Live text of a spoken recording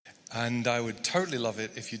And I would totally love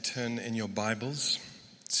it if you turn in your Bibles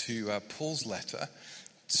to Paul's letter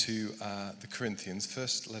to the Corinthians,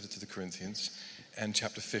 first letter to the Corinthians, and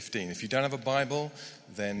chapter 15. If you don't have a Bible,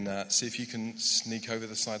 then see if you can sneak over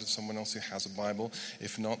the side of someone else who has a Bible.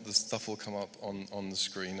 If not, the stuff will come up on the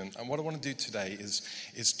screen. And what I want to do today is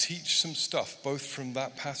teach some stuff, both from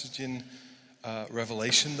that passage in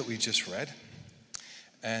Revelation that we just read,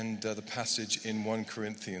 and the passage in 1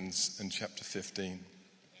 Corinthians in chapter 15.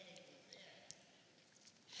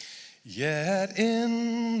 Yet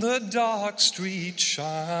in the dark street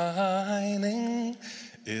shining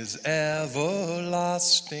is everlasting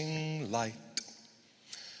light.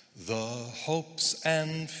 The hopes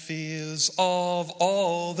and fears of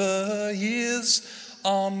all the years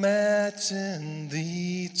are met in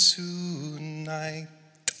thee tonight.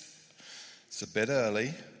 It's a bit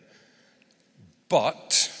early,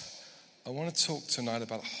 but I want to talk tonight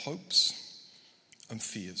about hopes and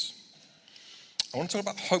fears. I want to talk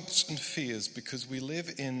about hopes and fears because we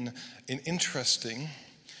live in interesting,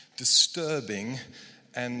 disturbing,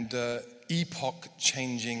 and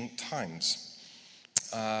epoch-changing times.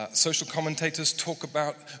 Social commentators talk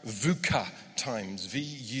about VUCA times,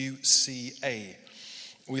 V-U-C-A.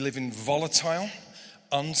 We live in volatile,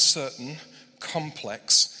 uncertain,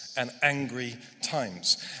 complex, and angry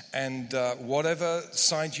times. And whatever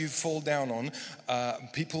side you fall down on,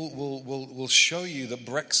 people will show you that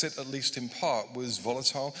Brexit, at least in part, was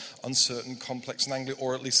volatile, uncertain, complex, and angry,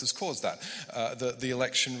 or at least has caused that. The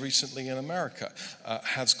election recently in America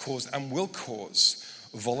has caused and will cause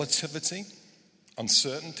volatility,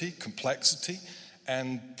 uncertainty, complexity,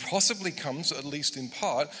 and possibly comes, at least in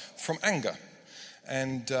part, from anger.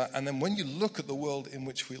 And then when you look at the world in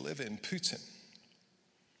which we live in,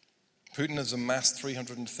 Putin has amassed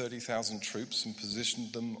 330,000 troops and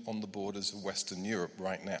positioned them on the borders of Western Europe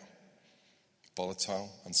right now. Volatile,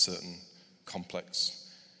 uncertain,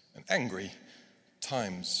 complex, and angry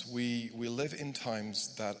times. We live in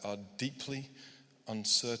times that are deeply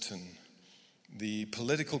uncertain. The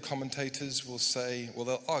political commentators will say, well,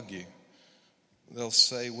 they'll argue. They'll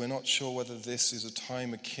say, we're not sure whether this is a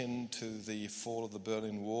time akin to the fall of the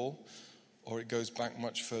Berlin Wall, or it goes back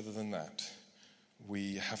much further than that.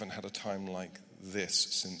 We haven't had a time like this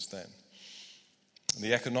since then.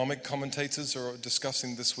 The economic commentators are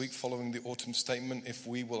discussing this week, following the autumn statement, if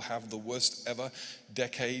we will have the worst ever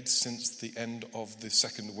decade since the end of the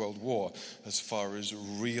Second World War, as far as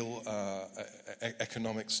real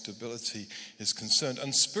economic stability is concerned.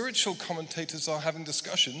 And spiritual commentators are having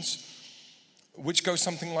discussions which go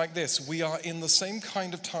something like this. We are in the same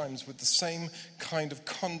kind of times with the same kind of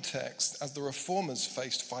context as the reformers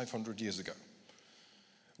faced 500 years ago.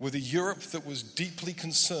 With a Europe that was deeply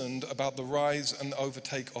concerned about the rise and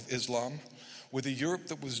overtake of Islam, with a Europe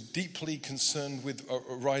that was deeply concerned with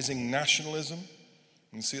rising nationalism,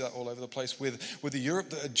 you can see that all over the place, with a Europe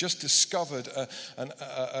that had just discovered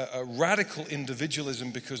a radical individualism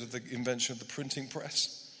because of the invention of the printing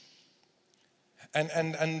press.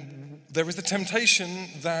 And there is the temptation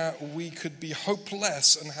that we could be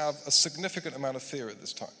hopeless and have a significant amount of fear at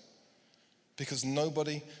this time, because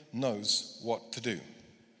nobody knows what to do.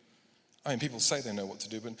 I mean, people say they know what to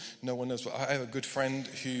do, but no one knows. I have a good friend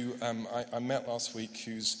who I met last week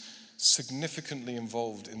who's significantly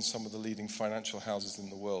involved in some of the leading financial houses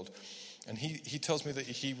in the world. And he tells me that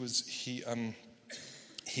he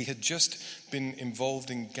had just been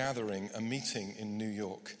involved in gathering a meeting in New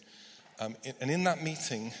York. And in that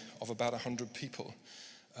meeting of about 100 people,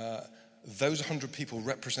 those 100 people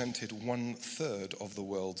represented 1/3 of the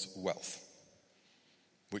world's wealth,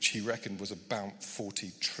 which he reckoned was about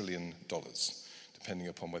 $40 trillion, depending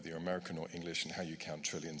upon whether you're American or English and how you count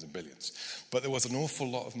trillions and billions. But there was an awful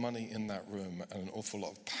lot of money in that room and an awful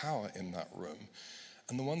lot of power in that room.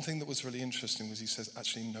 And the one thing that was really interesting was he says,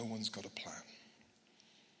 actually, no one's got a plan.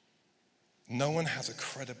 No one has a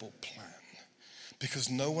credible plan. Because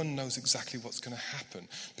no one knows exactly what's going to happen.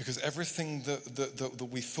 Because everything that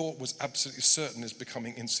we thought was absolutely certain is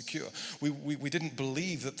becoming insecure. We didn't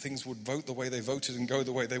believe that things would vote the way they voted and go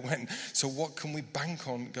the way they went. So what can we bank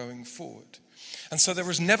on going forward? And so there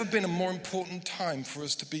has never been a more important time for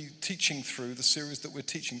us to be teaching through the series that we're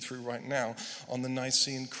teaching through right now on the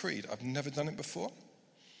Nicene Creed. I've never done it before.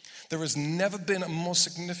 There has never been a more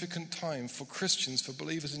significant time for Christians, for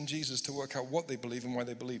believers in Jesus, to work out what they believe and why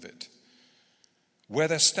they believe it. Where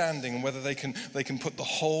they're standing and whether they can put the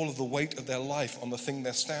whole of the weight of their life on the thing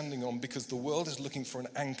they're standing on, because the world is looking for an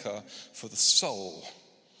anchor for the soul.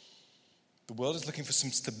 The world is looking for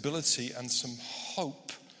some stability and some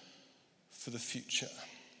hope for the future.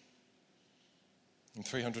 In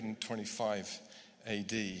 325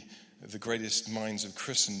 AD, the greatest minds of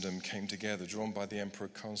Christendom came together, drawn by the Emperor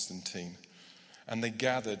Constantine. And they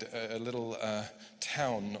gathered a little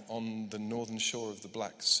town on the northern shore of the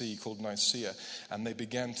Black Sea called Nicaea. And they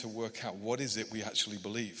began to work out, what is it we actually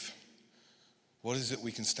believe? What is it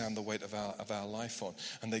we can stand the weight of our life on?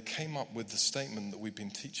 And they came up with the statement that we've been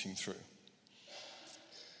teaching through.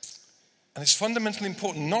 And it's fundamentally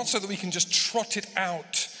important, not so that we can just trot it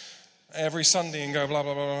out every Sunday and go blah,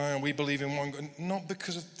 blah, blah, blah, and we believe in one God. Not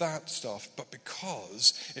because of that stuff, but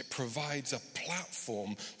because it provides a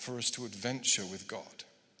platform for us to adventure with God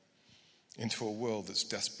into a world that's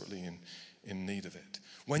desperately in need of it.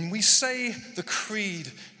 When we say the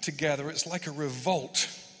creed together, it's like a revolt.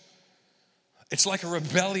 It's like a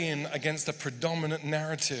rebellion against the predominant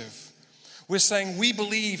narrative. We're saying we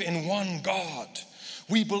believe in one God.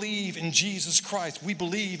 We believe in Jesus Christ. We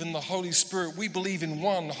believe in the Holy Spirit. We believe in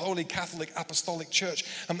one holy Catholic apostolic church.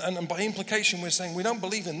 And by implication, we're saying we don't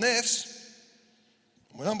believe in this.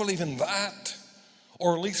 We don't believe in that.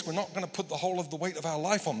 Or at least we're not going to put the whole of the weight of our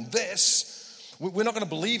life on this. We're not going to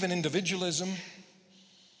believe in individualism.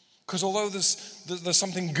 Because although there's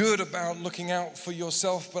something good about looking out for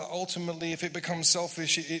yourself, but ultimately if it becomes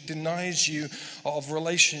selfish, it denies you of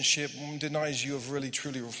relationship, denies you of really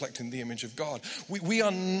truly reflecting the image of God. We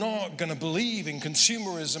are not going to believe in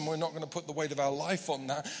consumerism. We're not going to put the weight of our life on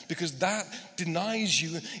that, because that denies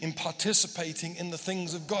you in participating in the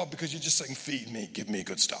things of God, because you're just saying, feed me, give me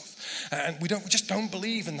good stuff. And we just don't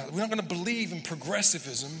believe in that. We're not going to believe in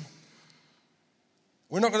progressivism.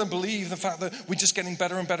 We're not going to believe the fact that we're just getting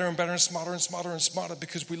better and better and better and smarter and smarter and smarter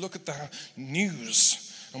because we look at the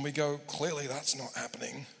news and we go, clearly that's not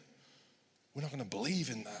happening. We're not going to believe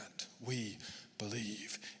in that. We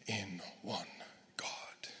believe in one God,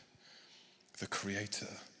 the creator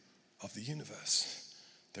of the universe.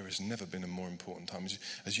 There has never been a more important time.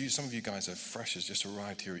 Some of you guys are freshers, just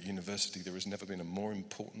arrived here at university, there has never been a more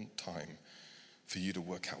important time for you to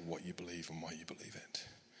work out what you believe and why you believe it.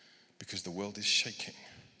 Because the world is shaking,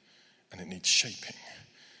 and it needs shaping.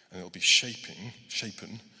 And it'll be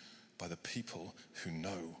shapen by the people who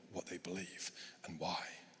know what they believe and why.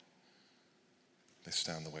 They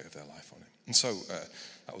stand the weight of their life on it. And so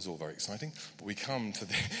that was all very exciting. But we come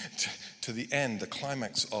to the end, the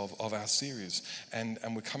climax of our series. And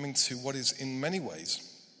we're coming to what is in many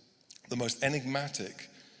ways the most enigmatic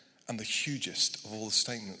and the hugest of all the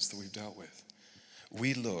statements that we've dealt with.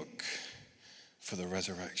 We look for the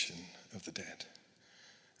resurrection of the dead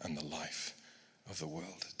and the life of the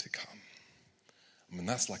world to come. I mean,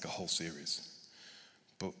 that's like a whole series,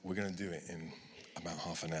 but we're going to do it in about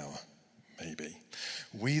half an hour, maybe.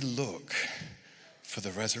 We look for the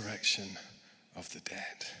resurrection of the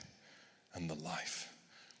dead and the life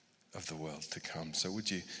of the world to come. So would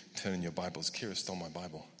you turn in your Bibles? Kira stole my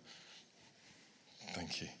Bible.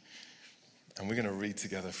 Thank you. And we're going to read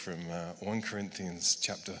together from 1 Corinthians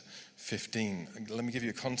chapter 15. Let me give you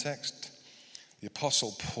a context. The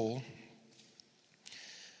Apostle Paul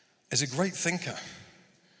is a great thinker.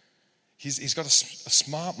 He's got a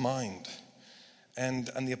smart mind. And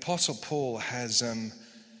the Apostle Paul has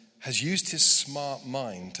used his smart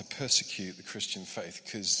mind to persecute the Christian faith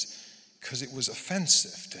because it was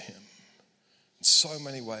offensive to him in so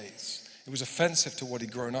many ways. It was offensive to what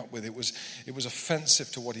he'd grown up with. It was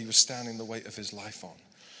offensive to what he was standing the weight of his life on.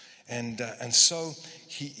 And so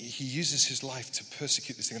he uses his life to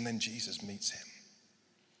persecute this thing, and then Jesus meets him.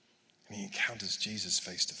 And he encounters Jesus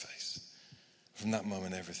face to face. From that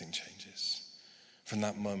moment, everything changes. From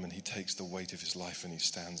that moment, he takes the weight of his life and he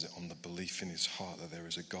stands it on the belief in his heart that there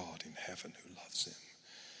is a God in heaven who loves him.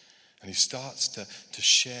 And he starts to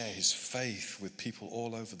share his faith with people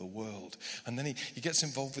all over the world. And then he gets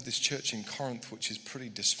involved with this church in Corinth, which is pretty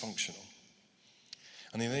dysfunctional.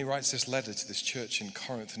 And then he writes this letter to this church in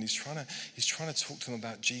Corinth, and he's trying to talk to them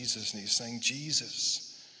about Jesus, and he's saying, Jesus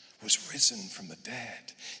was risen from the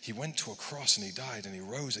dead. He went to a cross and he died and he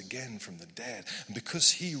rose again from the dead. And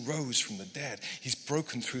because he rose from the dead, he's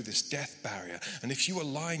broken through this death barrier. And if you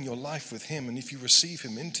align your life with him and if you receive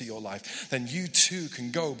him into your life, then you too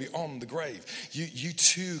can go beyond the grave. You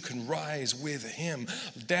too can rise with him.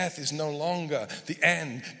 Death is no longer the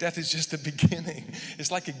end. Death is just the beginning.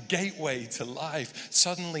 It's like a gateway to life.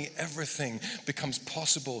 Suddenly everything becomes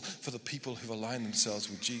possible for the people who've aligned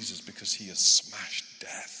themselves with Jesus because he has smashed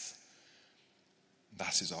death.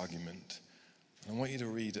 That's his argument. And I want you to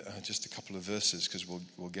read just a couple of verses because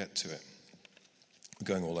we'll get to it. We're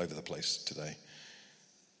going all over the place today.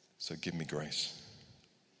 So give me grace,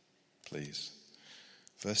 please.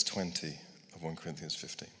 Verse 20 of 1 Corinthians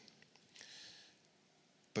 15.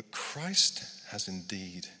 But Christ has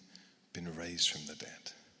indeed been raised from the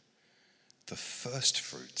dead, the first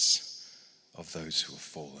fruits of those who have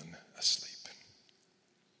fallen asleep.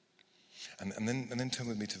 And then turn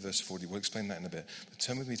with me to verse 40. We'll explain that in a bit. But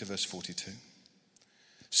turn with me to verse 42.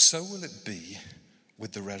 So will it be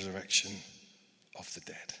with the resurrection of the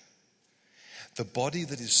dead. The body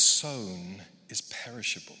that is sown is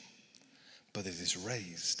perishable, but it is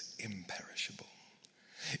raised imperishable.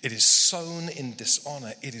 It is sown in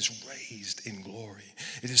dishonor, it is raised in glory.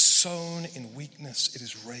 It is sown in weakness, it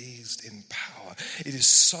is raised in power. It is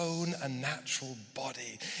sown a natural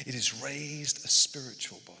body, it is raised a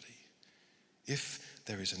spiritual body. If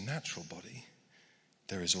there is a natural body,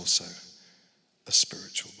 there is also a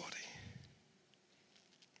spiritual body.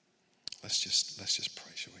 Let's just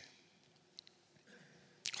pray, shall we?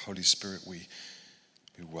 Holy Spirit, we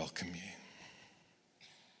welcome you.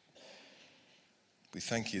 We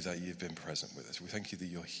thank you that you've been present with us. We thank you that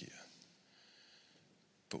you're here.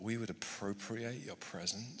 But we would appropriate your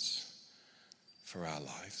presence for our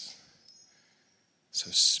lives. So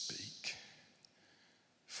speak,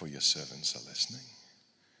 for your servants are listening.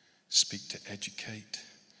 Speak to educate.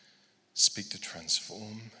 Speak to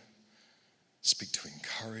transform. Speak to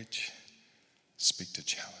encourage. Speak to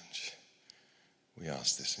challenge. We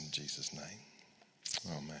ask this in Jesus' name.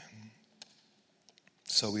 Amen.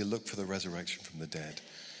 So we look for the resurrection from the dead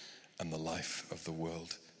and the life of the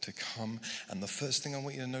world to come. And the first thing I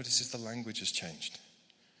want you to notice is the language has changed.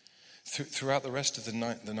 Throughout the rest of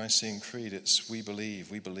the Nicene Creed, it's we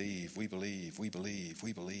believe, we believe, we believe, we believe,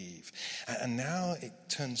 we believe. And now it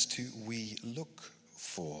turns to we look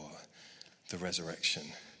for the resurrection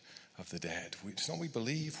of the dead. It's not we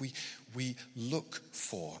believe, we look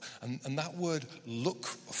for. And that word look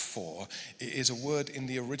for is a word in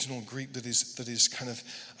the original Greek that is kind of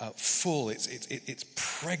full. It's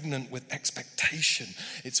pregnant with expectation.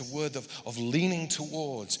 It's a word of leaning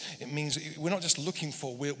towards. It means we're not just looking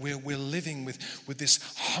for, we're living with this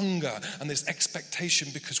hunger and this expectation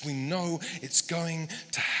because we know it's going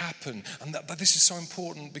to happen. But this is so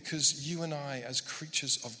important because you and I, as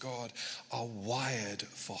creatures of God, are wired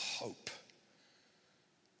for hope.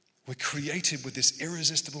 We're created with this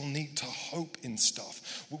irresistible need to hope in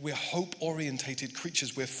stuff. We're hope-orientated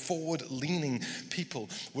creatures. We're forward-leaning people.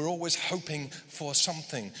 We're always hoping for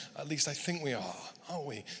something. At least I think we are, aren't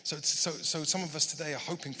we? So some of us today are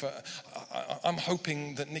hoping for. I'm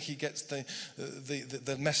hoping that Nikki gets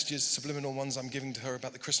the messages, subliminal ones I'm giving to her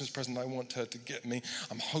about the Christmas present I want her to get me.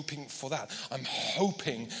 I'm hoping for that. I'm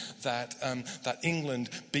hoping that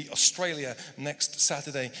England beat Australia next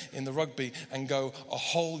Saturday in the rugby and go a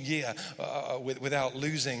whole year without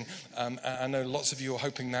losing. I know lots of you are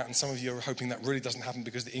hoping that, and some of you are hoping that really doesn't happen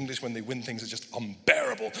because the English, when they win things, are just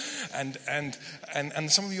unbearable.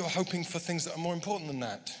 And some of you are hoping for things that are more important than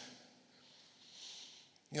that.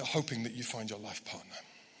 You're hoping that you find your life partner.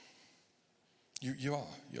 You are.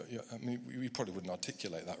 I mean, we probably wouldn't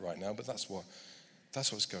articulate that right now, but that's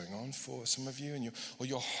what's going on for some of you. Or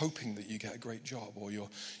you're hoping that you get a great job, or you're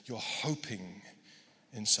hoping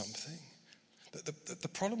in something. The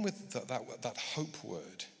problem with that hope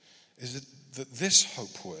word is that this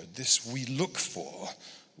hope word, this we look for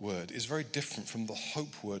word, is very different from the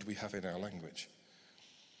hope word we have in our language.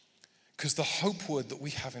 Because the hope word that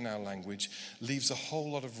we have in our language leaves a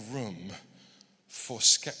whole lot of room for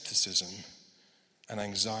skepticism and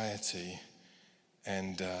anxiety,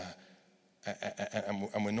 and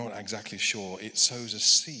we're not exactly sure. It sows a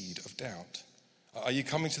seed of doubt. Are you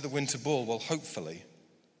coming to the Winter Ball? Well, hopefully.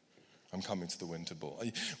 I'm coming to the Winter Ball.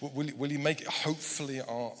 Will you make it? Hopefully,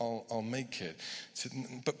 I'll make it.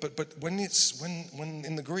 But when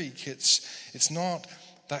in the Greek, it's not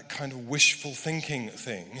that kind of wishful thinking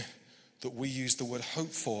thing that we use the word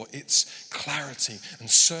hope for. It's clarity and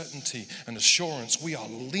certainty and assurance. We are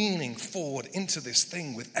leaning forward into this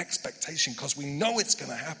thing with expectation because we know it's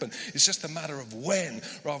going to happen. It's just a matter of when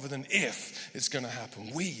rather than if it's going to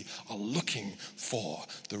happen. We are looking for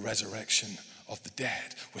the resurrection of the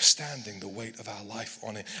dead. We're standing the weight of our life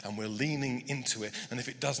on it, and we're leaning into it. And if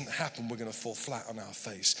it doesn't happen, we're going to fall flat on our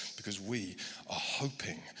face because we are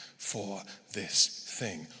hoping for this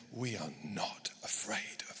thing. We are not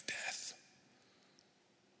afraid of death.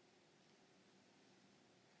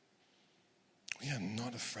 We are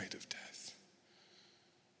not afraid of death.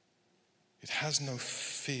 It has no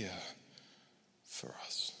fear for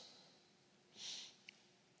us.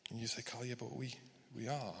 And you say, Carl, yeah, but we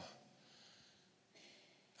are.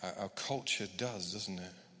 Our culture does, doesn't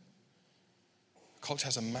it? Culture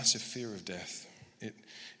has a massive fear of death.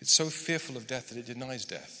 It's so fearful of death that it denies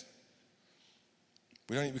death.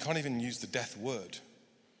 We can't even use the death word.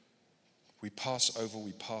 We pass over,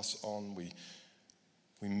 we pass on, we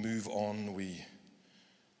move on, we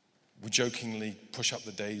We jokingly push up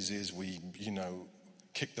the daisies, we,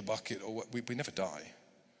 kick the bucket, or we never die.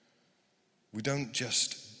 We don't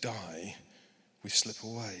just die, we slip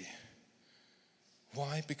away.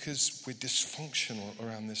 Why? Because we're dysfunctional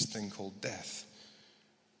around this thing called death.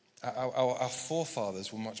 Our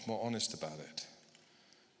forefathers were much more honest about it.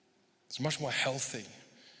 It's much more healthy.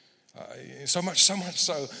 So much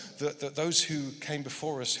so that those who came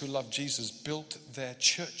before us who loved Jesus built their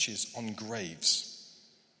churches on graves.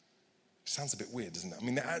 Sounds a bit weird, doesn't it? I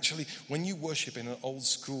mean, actually, when you worship in an old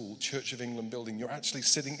school Church of England building, you're actually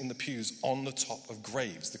sitting in the pews on the top of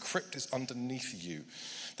graves. The crypt is underneath you.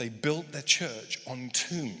 They built their church on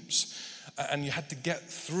tombs. And you had to get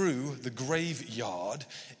through the graveyard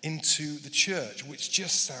into the church, which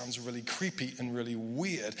just sounds really creepy and really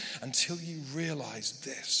weird until you realize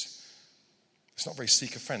this. It's not very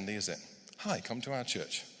seeker-friendly, is it? Hi, come to our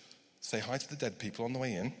church. Say hi to the dead people on the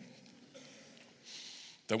way in.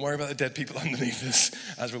 Don't worry about the dead people underneath us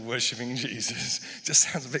as we're worshiping Jesus. Just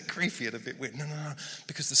sounds a bit creepy and a bit weird. No.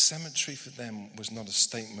 Because the cemetery for them was not a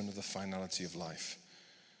statement of the finality of life,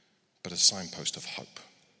 but a signpost of hope.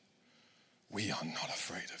 We are not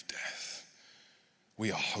afraid of death.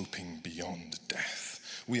 We are hoping beyond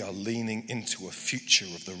death. We are leaning into a future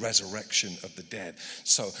of the resurrection of the dead.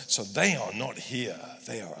 So they are not here.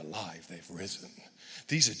 They are alive. They've risen.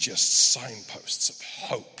 These are just signposts of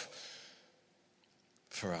hope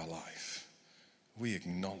for our life. We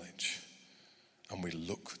acknowledge and we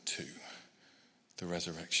look to the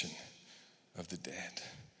resurrection of the dead.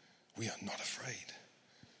 We are not afraid.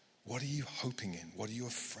 What are you hoping in? What are you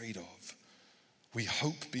afraid of? We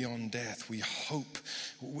hope beyond death. We hope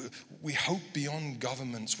beyond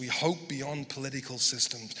governments. We hope beyond political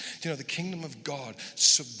systems. The kingdom of God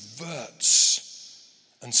subverts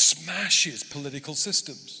and smashes political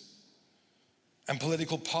systems and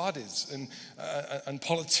political parties and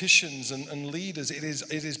politicians and leaders. It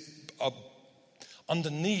is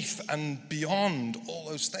underneath and beyond all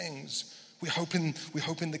those things. We hope in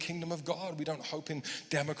the kingdom of God. We don't hope in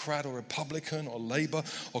Democrat or Republican or Labour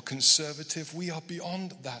or Conservative. We are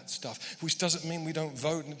beyond that stuff, which doesn't mean we don't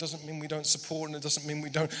vote, and it doesn't mean we don't support, and it doesn't mean we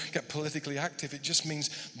don't get politically active. It just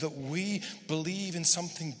means that we believe in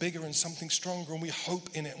something bigger and something stronger, and we hope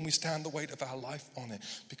in it, and we stand the weight of our life on it,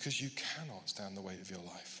 because you cannot stand the weight of your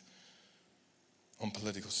life on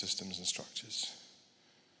political systems and structures.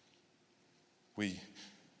 We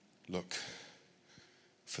look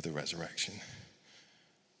for the resurrection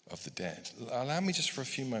of the dead. Allow me just for a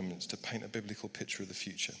few moments to paint a biblical picture of the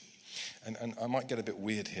future. And I might get a bit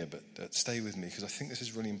weird here, but stay with me, because I think this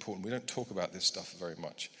is really important. We don't talk about this stuff very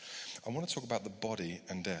much. I want to talk about the body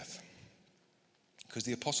and death, because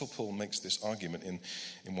the Apostle Paul makes this argument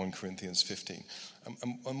in 1 Corinthians 15.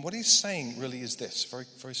 And what he's saying really is this, very,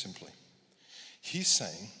 very simply. He's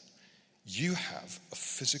saying you have a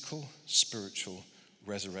physical, spiritual,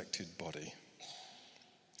 resurrected body.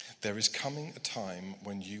 There is coming a time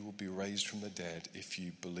when you will be raised from the dead if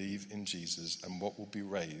you believe in Jesus, and what will be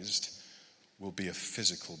raised will be a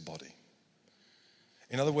physical body.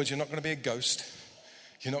 In other words, you're not going to be a ghost.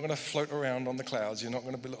 You're not going to float around on the clouds. You're not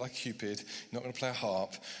going to look like Cupid. You're not going to play a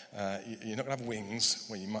harp. You're not going to have wings.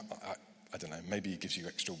 Well, you might, I don't know, maybe he gives you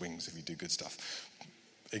extra wings if you do good stuff.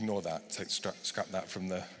 Ignore that. Scrap that from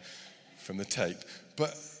the tape.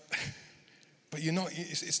 But you're not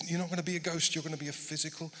going to be a ghost. You're going to be a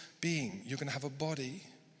physical being. You're going to have a body.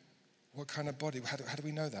 What kind of body? How do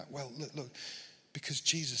we know that? Well, look, because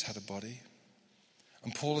Jesus had a body.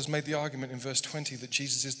 And Paul has made the argument in verse 20 that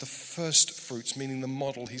Jesus is the first fruits, meaning the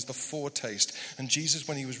model. He's the foretaste. And Jesus,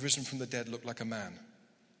 when he was risen from the dead, looked like a man,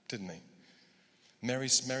 didn't he? Mary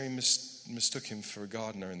mistook him for a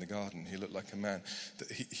gardener in the garden. He looked like a man.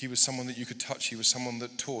 He was someone that you could touch. He was someone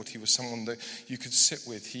that taught. He was someone that you could sit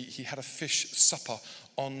with. He had a fish supper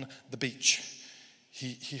on the beach.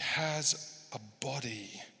 He has a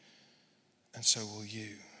body, and so will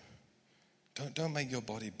you. Don't make your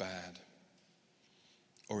body bad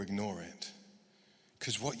or ignore it,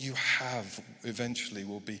 because what you have eventually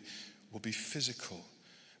will be physical.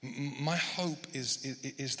 My hope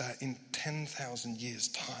is that in 10,000 years'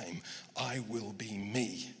 time, I will be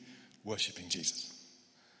me worshiping Jesus.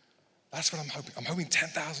 That's what I'm hoping. I'm hoping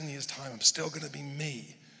 10,000 years' time, I'm still going to be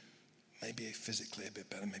me. Maybe physically a bit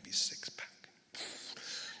better, maybe six-pack.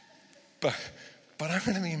 But I'm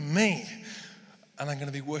going to be me, and I'm going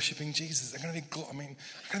to be worshiping Jesus. I'm going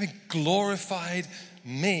to be glorified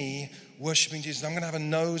me worshiping Jesus. I'm going to have a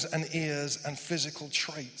nose and ears and physical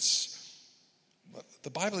traits. The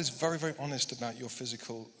Bible is very, very honest about your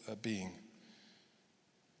physical being.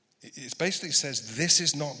 It basically says this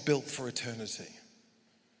is not built for eternity.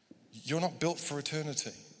 You're not built for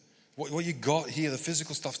eternity. What you got here, the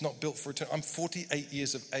physical stuff's not built for eternity. I'm 48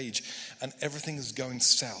 years of age and everything is going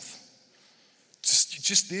south.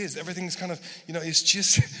 Just is. Everything's kind of, it's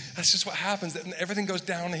just, that's just what happens. Everything goes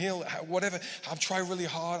downhill, whatever. I try really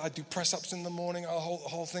hard. I do press-ups in the morning, a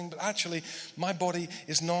whole thing. But actually, my body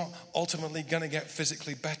is not ultimately going to get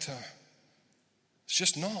physically better. It's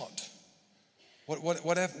just not.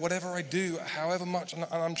 Whatever I do, however much, and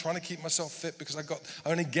I'm trying to keep myself fit because I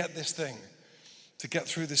only get this thing to get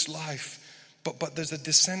through this life. But there's a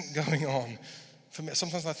descent going on. For me,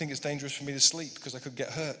 sometimes I think it's dangerous for me to sleep because I could get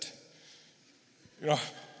hurt. I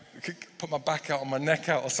could put my back out or my neck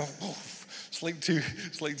out or something. Oh, sleep too.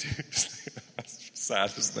 That's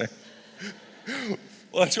sad, isn't it?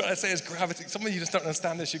 Well, that's what I say is gravity. Some of you just don't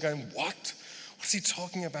understand this. You're going, what? What's he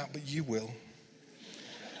talking about? But you will.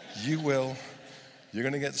 You will. You're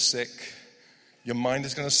going to get sick. Your mind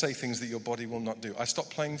is going to say things that your body will not do. I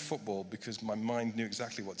stopped playing football because my mind knew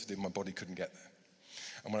exactly what to do. My body couldn't get there.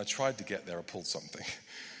 And when I tried to get there, I pulled something.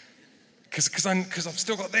 Because I've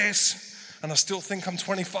still got this. And I still think I'm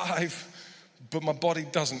 25, but my body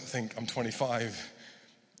doesn't think I'm 25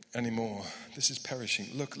 anymore. This is perishing.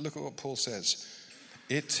 Look at what Paul says.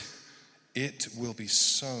 It will be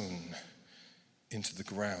sown into the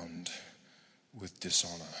ground with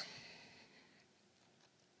dishonor.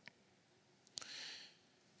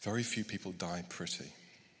 Very few people die pretty.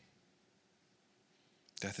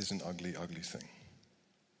 Death is an ugly, ugly thing.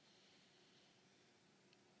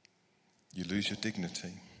 You lose your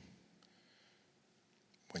dignity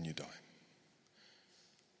when you die.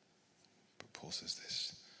 But Paul says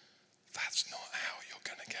this, that's not how you're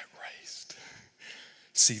going to get raised.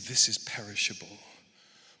 See, this is perishable,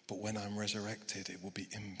 but when I'm resurrected, it will be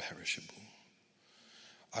imperishable.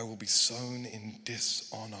 I will be sown in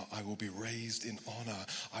dishonor. I will be raised in honor.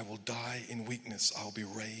 I will die in weakness. I will be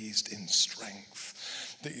raised in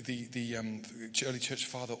strength. The early church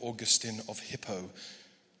father, Augustine of Hippo,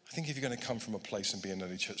 I think if you're going to come from a place and be an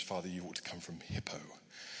early church father, you ought to come from Hippo.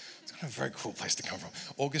 It's kind of a very cool place to come from.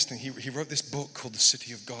 Augustine, he wrote this book called The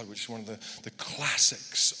City of God, which is one of the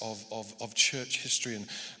classics of church history.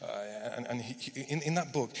 And in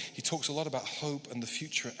that book, he talks a lot about hope and the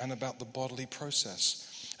future and about the bodily process.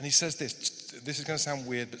 And he says this is going to sound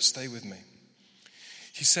weird, but stay with me.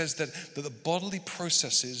 He says that the bodily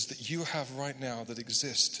processes that you have right now that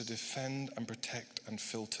exist to defend and protect and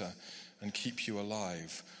filter and keep you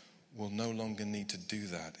alive will no longer need to do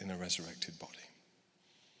that in a resurrected body.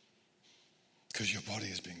 Because your body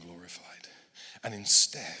is being glorified. And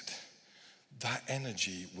instead, that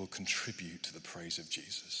energy will contribute to the praise of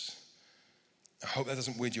Jesus. I hope that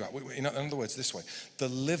doesn't weird you out. In other words, this way. The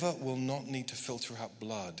liver will not need to filter out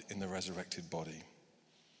blood in the resurrected body.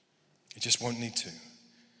 It just won't need to.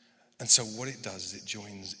 And so what it does is it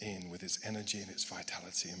joins in with its energy and its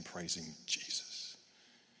vitality in praising Jesus.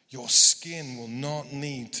 Your skin will not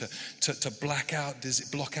need to block out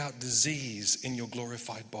disease in your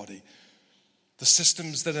glorified body. The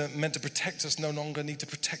systems that are meant to protect us no longer need to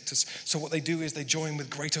protect us. So what they do is they join with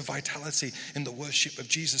greater vitality in the worship of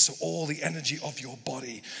Jesus. So all the energy of your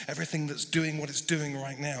body, everything that's doing what it's doing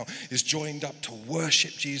right now, is joined up to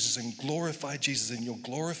worship Jesus and glorify Jesus in your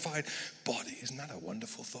glorified body. Isn't that a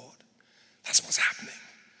wonderful thought? That's what's happening.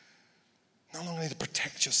 No longer need to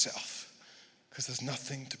protect yourself because there's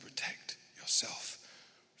nothing to protect yourself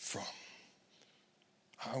from.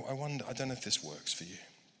 I wonder, I don't know if this works for you.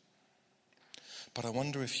 But I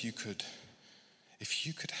wonder if you could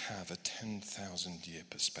have a 10,000 year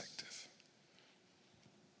perspective.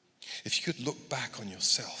 If you could look back on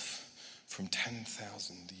yourself from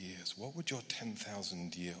 10,000 years, what would your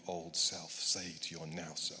 10,000 year old self say to your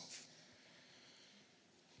now self?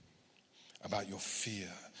 About your fear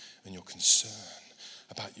and your concern,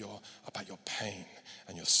 about your pain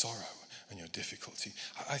and your sorrow and your difficulty.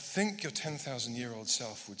 I think your 10,000 year old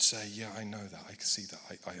self would say, yeah, I know that, I can see that,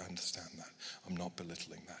 I understand that. I'm not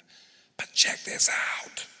belittling that. But check this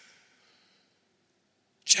out.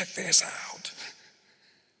 Check this out.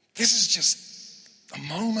 This is just a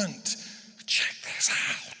moment. Check this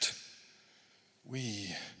out.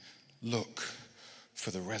 We look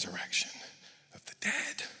for the resurrection of the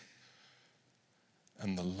dead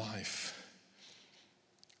and the life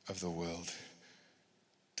of the world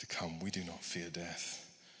to come. We do not fear death,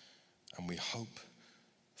 and we hope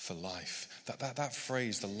for life. That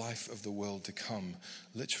phrase, the life of the world to come,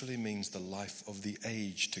 literally means the life of the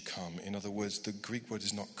age to come. In other words, the Greek word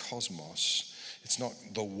is not cosmos. It's not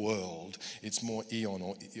the world. It's more eon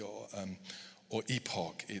or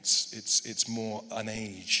epoch. It's more an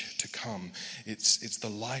age to come. It's the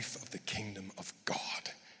life of the kingdom of God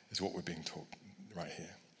is what we're being taught right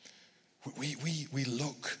here. We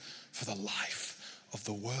look for the life of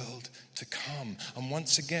the world to come. And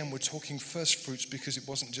once again, we're talking first fruits because it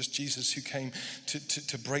wasn't just Jesus who came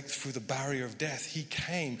to break through the barrier of death. He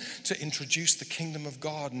came to introduce the kingdom of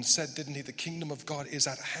God and said, didn't he, the kingdom of God is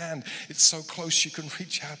at hand. It's so close you can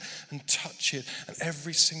reach out and touch it. And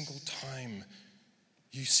every single time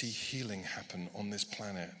you see healing happen on this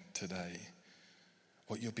planet today,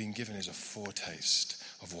 what you're being given is a foretaste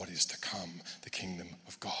of what is to come, the kingdom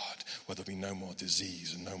of God, where there'll be no more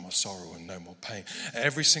disease and no more sorrow and no more pain.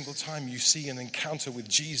 Every single time you see an encounter with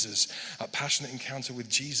Jesus, a passionate encounter with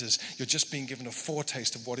Jesus, you're just being given a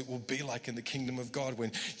foretaste of what it will be like in the kingdom of God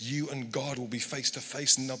when you and God will be face to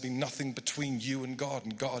face and there'll be nothing between you and God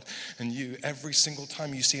and you. Every single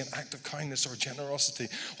time you see an act of kindness or generosity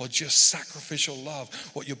or just sacrificial love,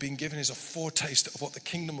 what you're being given is a foretaste of what the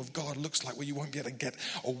kingdom of God looks like, where you won't be able to get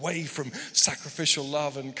away from sacrificial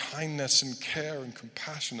love and kindness and care and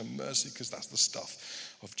compassion and mercy, because that's the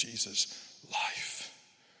stuff of Jesus' life.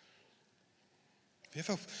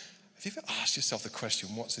 Have you ever asked yourself the question,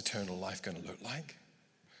 what's eternal life going to look like?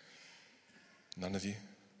 None of you?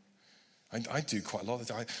 I do quite a lot of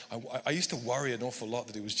the time. I used to worry an awful lot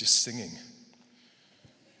that it was just singing.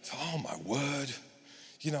 Oh my word.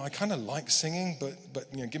 You know, I kind of like singing, but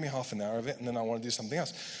you know, give me half an hour of it and then I want to do something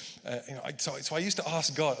else. So I used to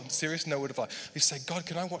ask God, I'm serious, no word of lie. I used to say, God,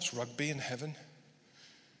 can I watch rugby in heaven?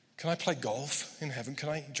 Can I play golf in heaven? Can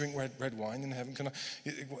I drink red wine in heaven?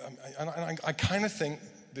 I kind of think,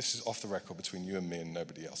 this is off the record between you and me and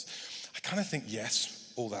nobody else. I kind of think,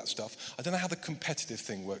 yes, all that stuff. I don't know how the competitive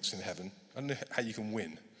thing works in heaven. I don't know how you can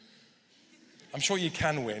win. I'm sure you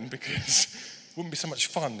can win because it wouldn't be so much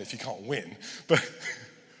fun if you can't win. But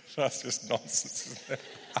that's just nonsense, isn't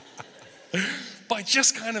it? But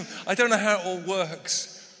I don't know how it all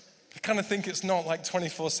works. I kind of think it's not like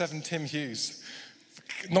 24/7 Tim Hughes.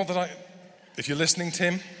 Not that if you're listening,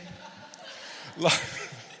 Tim,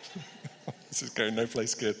 this is going no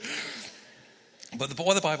place good. But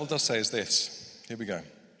what the Bible does say is this. Here we go.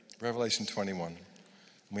 Revelation 21.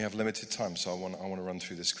 We have limited time, so I want to run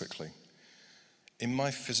through this quickly. In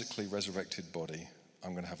my physically resurrected body,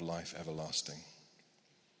 I'm going to have life everlasting.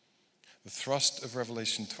 The thrust of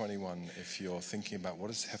Revelation 21, if you're thinking about what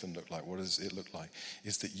does heaven look like, what does it look like,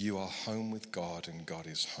 is that you are home with God and God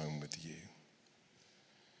is home with you.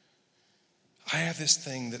 I have this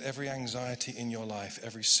thing that every anxiety in your life,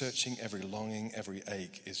 every searching, every longing, every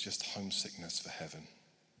ache is just homesickness for heaven.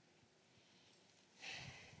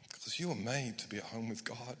 Because you were made to be at home with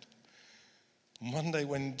God. One day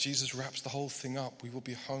when Jesus wraps the whole thing up, we will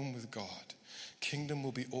be home with God. Kingdom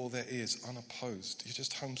will be all there is, unopposed. You're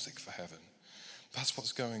just homesick for heaven. That's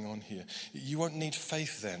what's going on here. You won't need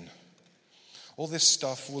faith then. All this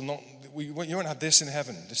stuff will not, you won't have this in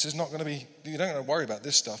heaven. This is not going to be, you don't have to worry about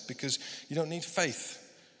this stuff because you don't need faith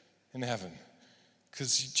in heaven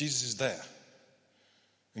because Jesus is there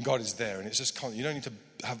and God is there, and it's just, you don't need to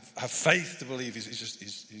have faith to believe.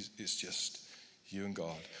 It's just you and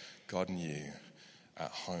God and you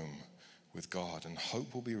at home with God, and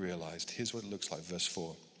hope will be realized. Here's what it looks like, verse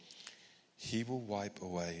 4. He will wipe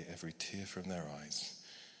away every tear from their eyes,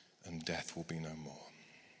 and death will be no more.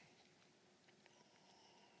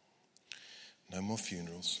 No more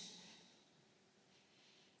funerals.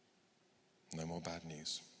 No more bad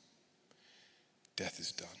news. Death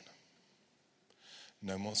is done.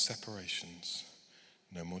 No more separations.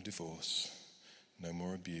 No more divorce. No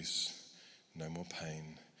more abuse. No more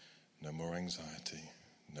pain. No more anxiety.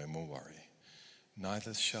 No more worry.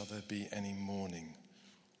 Neither shall there be any mourning.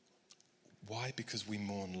 Why? Because we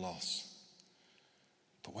mourn loss.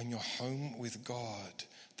 But when you're home with God,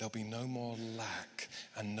 there'll be no more lack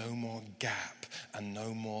and no more gap and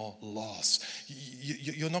no more loss.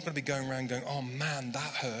 You're not going to be going around going, oh man,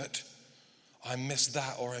 that hurt. I missed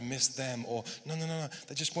that, or I missed them, or no. There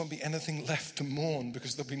just won't be anything left to mourn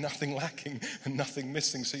because there'll be nothing lacking and nothing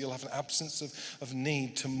missing. So you'll have an absence of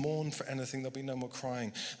need to mourn for anything. There'll be no more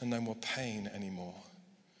crying and no more pain anymore.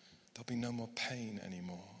 There'll be no more pain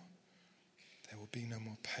anymore. There will be no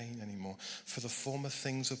more pain anymore. For the former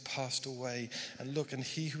things have passed away. And look, and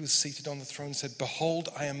he who is seated on the throne said, behold,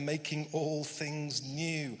 I am making all things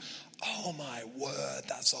new. Oh my word,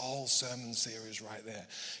 that's a whole sermon series right there.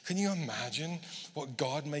 Can you imagine what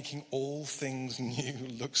God making all things new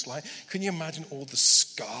looks like? Can you imagine all the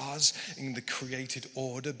scars in the created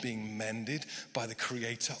order being mended by the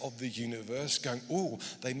creator of the universe going, oh,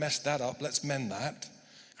 they messed that up, let's mend that.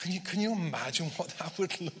 Can you imagine what that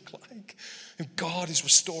would look like? If God is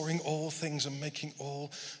restoring all things and making all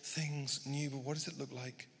things new. But what does it look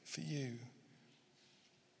like for you?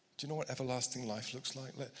 Do you know what everlasting life looks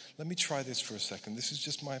like? Let me try this for a second. This is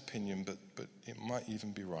just my opinion, but it might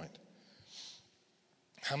even be right.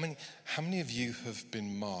 How many of you have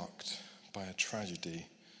been marked by a tragedy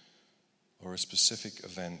or a specific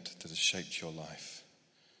event that has shaped your life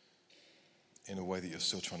in a way that you're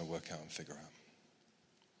still trying to work out and figure out?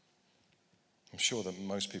 I'm sure that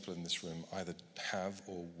most people in this room either have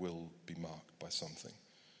or will be marked by something.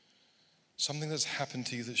 Something that's happened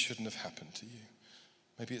to you that shouldn't have happened to you.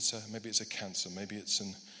 Maybe it's a cancer, maybe it's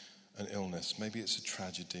an illness, maybe it's a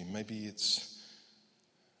tragedy, maybe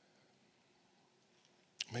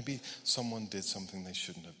someone did something they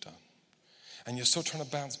shouldn't have done. And you're still trying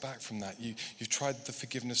to bounce back from that. You've tried the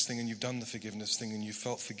forgiveness thing and you've done the forgiveness thing and you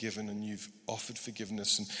felt forgiven and you've offered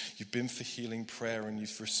forgiveness and you've been for healing prayer and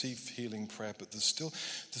you've received healing prayer, but there's still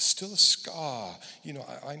a scar. You know,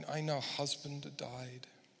 I know a husband that died,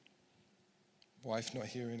 wife not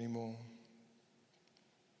here anymore,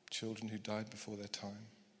 children who died before their time,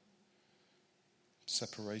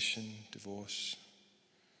 separation, divorce.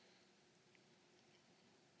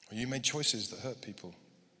 Or you made choices that hurt people.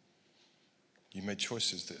 You made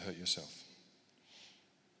choices that hurt yourself.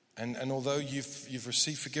 And although you've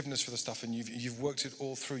received forgiveness for the stuff and you've worked it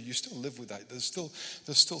all through, you still live with that. There's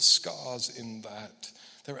still scars in that.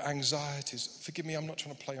 There are anxieties. Forgive me, I'm not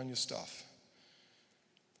trying to play on your stuff.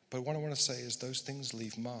 But what I want to say is those things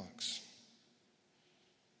leave marks.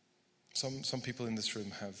 Some people in this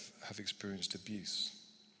room have experienced abuse.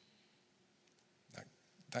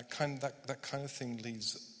 That kind of thing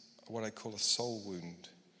leaves what I call a soul wound.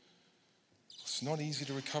 It's not easy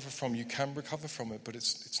to recover from. You can recover from it, but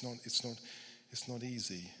it's not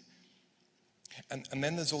easy. And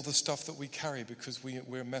then there's all the stuff that we carry because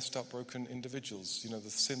we're messed up, broken individuals. You know, the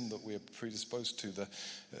sin that we're predisposed to.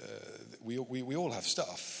 We all have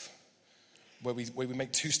stuff. Where we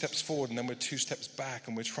make 2 steps forward and then we're 2 steps back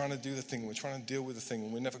and we're trying to do the thing, we're trying to deal with the thing,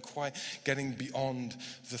 and we're never quite getting beyond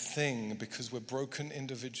the thing because we're broken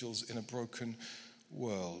individuals in a broken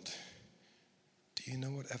world. Do you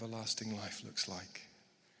know what everlasting life looks like?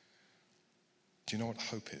 Do you know what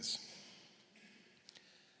hope is?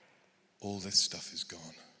 All this stuff is gone.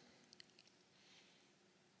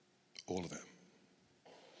 All of it.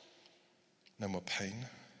 No more pain,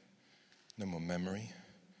 no more memory,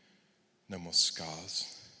 no more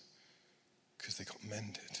scars, because they got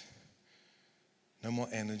mended. No more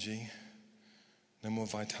energy, no more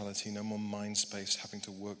vitality, no more mind space having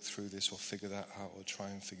to work through this or figure that out or try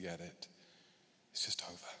and forget it. It's just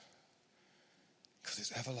over. Because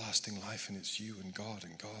it's everlasting life and it's you and God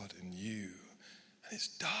and you. And it's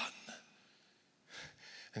done.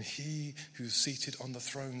 And he who's seated on the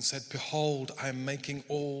throne said, "Behold, I am making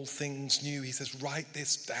all things new." He says, "Write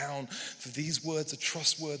this down, for these words are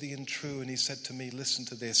trustworthy and true." And he said to me, "Listen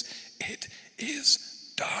to this. It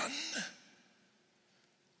is done."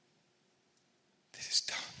 It is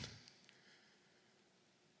done.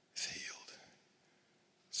 It's healed.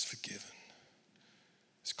 It's forgiven.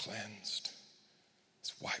 It's cleansed.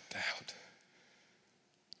 It's wiped out.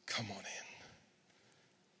 Come on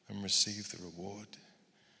in and receive the reward.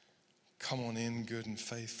 Come on in, good and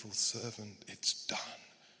faithful servant. It's done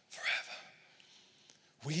forever.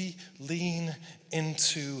 We lean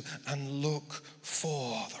into and look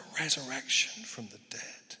for the resurrection from the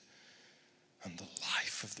dead and the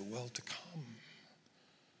life of the world to come.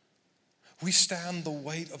 We stand the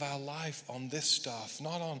weight of our life on this stuff,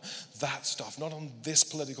 not on that stuff, not on this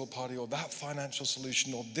political party or that financial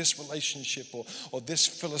solution or this relationship or this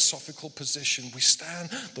philosophical position. We stand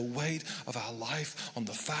the weight of our life on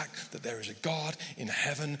the fact that there is a God in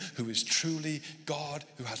heaven who is truly God,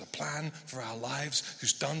 who has a plan for our lives,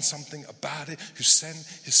 who's done something about it, who sent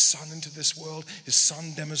his son into this world. His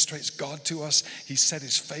son demonstrates God to us. He set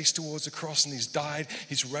his face towards the cross and he's died.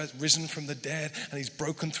 He's risen from the dead and he's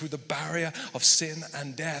broken through the barrier of sin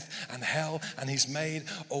and death and hell, and he's made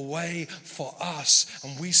a way for us.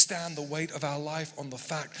 And we stand the weight of our life on the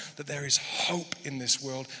fact that there is hope in this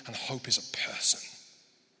world, and hope is a person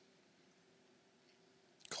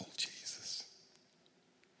called Jesus.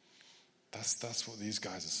 That's what these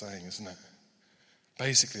guys are saying, isn't it?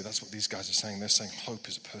 Basically, that's what these guys are saying. They're saying hope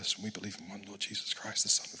is a person. We believe in one Lord Jesus Christ, the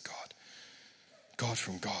Son of God. God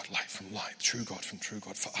from God, light from light, true God from true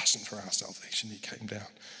God. For us and for our salvation, he came down.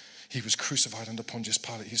 He was crucified under Pontius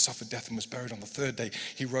Pilate. He suffered death and was buried. On the third day,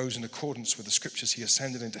 he rose in accordance with the scriptures. He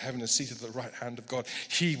ascended into heaven and seated at the right hand of God.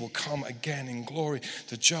 He will come again in glory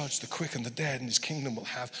to judge the quick and the dead, and his kingdom will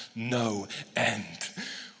have no end.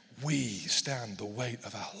 We stand the weight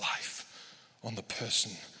of our life on the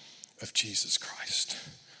person of Jesus Christ.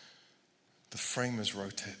 The framers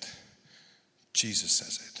wrote it. Jesus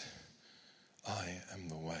says it. I am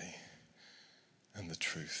the way and the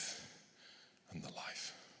truth and the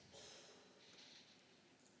life.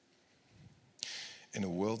 In a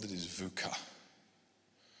world that is VUCA,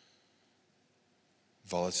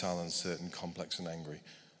 volatile, uncertain, complex, and angry,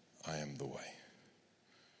 I am the way.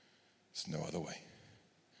 There's no other way.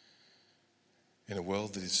 In a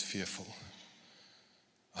world that is fearful,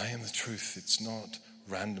 I am the truth. It's not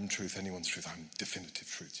random truth, anyone's truth. I'm definitive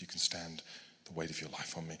truth. You can stand the weight of your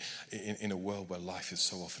life on me. In a world where life is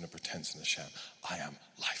so often a pretense and a sham, I am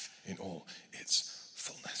life in all its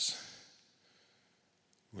fullness.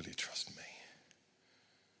 Will you trust me?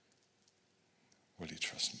 Will you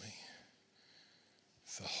trust me?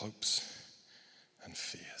 The hopes and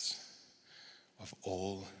fears of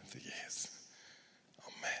all the years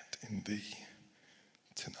are met in thee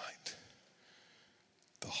tonight.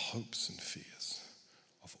 The hopes and fears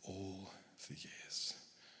of all the years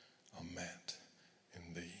are met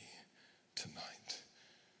in thee tonight.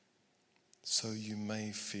 So you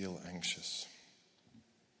may feel anxious.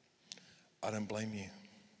 I don't blame you.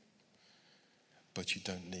 But you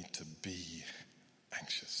don't need to be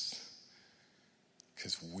anxious,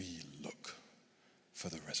 because we look for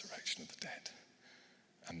the resurrection of the dead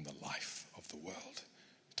and the life of the world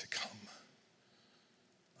to come.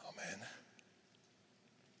 Amen.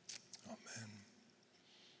 Amen.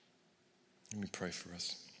 Let me pray for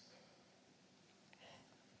us.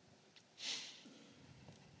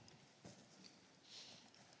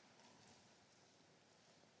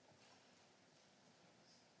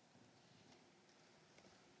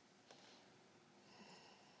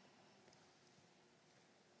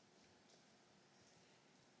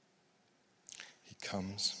 He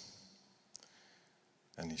comes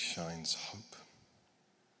and he shines hope,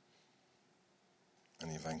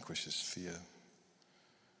 and he vanquishes fear,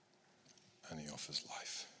 and he offers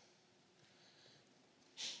life.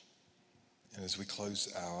 And as we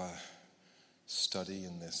close our study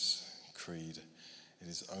in this creed, it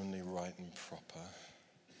is only right and proper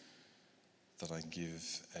that I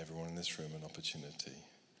give everyone in this room an opportunity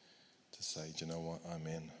to say, do you know what, I'm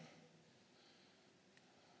in.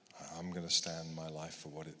 I'm going to stand my life for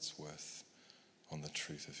what it's worth on the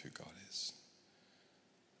truth of who God is.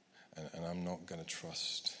 And I'm not going to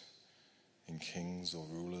trust in kings or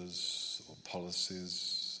rulers or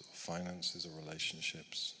policies or finances or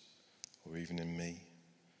relationships or even in me.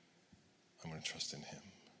 I'm going to trust in him.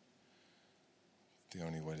 The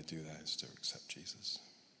only way to do that is to accept Jesus.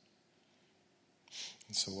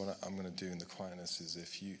 And so what I'm going to do in the quietness is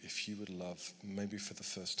if you would love, maybe for the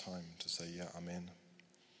first time, to say, yeah, I'm in.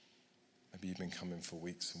 Maybe you've been coming for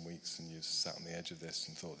weeks and weeks and you've sat on the edge of this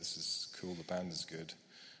and thought, this is cool, the band is good,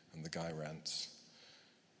 and the guy rants.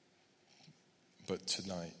 But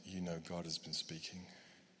tonight, you know God has been speaking.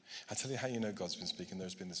 I tell you how you know God's been speaking.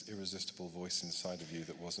 There's been this irresistible voice inside of you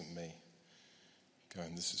that wasn't me,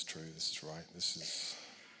 going, this is true, this is right, this is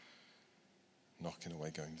knocking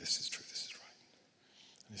away, going, this is true, this is right.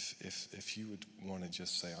 And if you would want to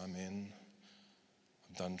just say, I'm in,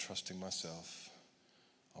 I'm done trusting myself,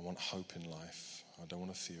 I want hope in life, I don't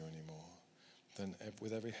want to fear anymore, then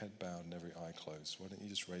with every head bowed and every eye closed, why don't you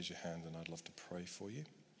just raise your hand and I'd love to pray for you.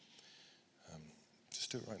 Just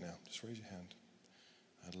do it right now. Just raise your hand.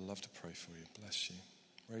 I'd love to pray for you. Bless you.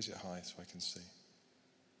 Raise it high so I can see.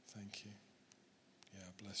 Thank you. Yeah,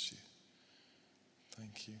 bless you.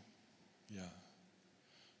 Thank you. Yeah,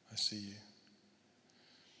 I see you.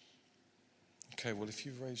 Okay, well, if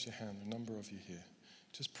you've raised your hand, a number of you here,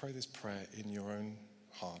 just pray this prayer in your own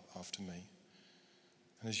heart after me.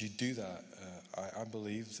 And as you do that, I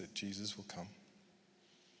believe that Jesus will come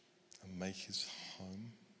and make his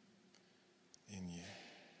home in you.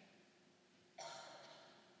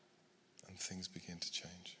 And things begin to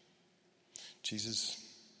change.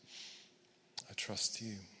 Jesus, I trust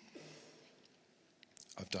you.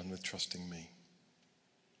 I've done with trusting me.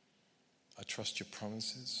 I trust your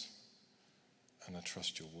promises and I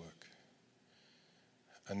trust your work.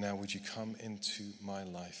 And now would you come into my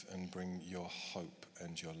life and bring your hope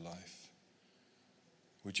and your life?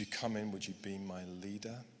 Would you come in, would you be my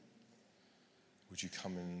leader? Would you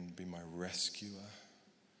come and be my rescuer?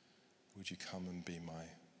 Would you come and be my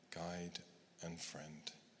guide and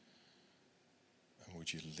friend? And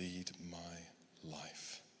would you lead my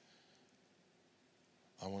life?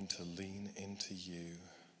 I want to lean into you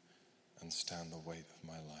and stand the weight of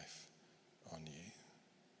my life on you.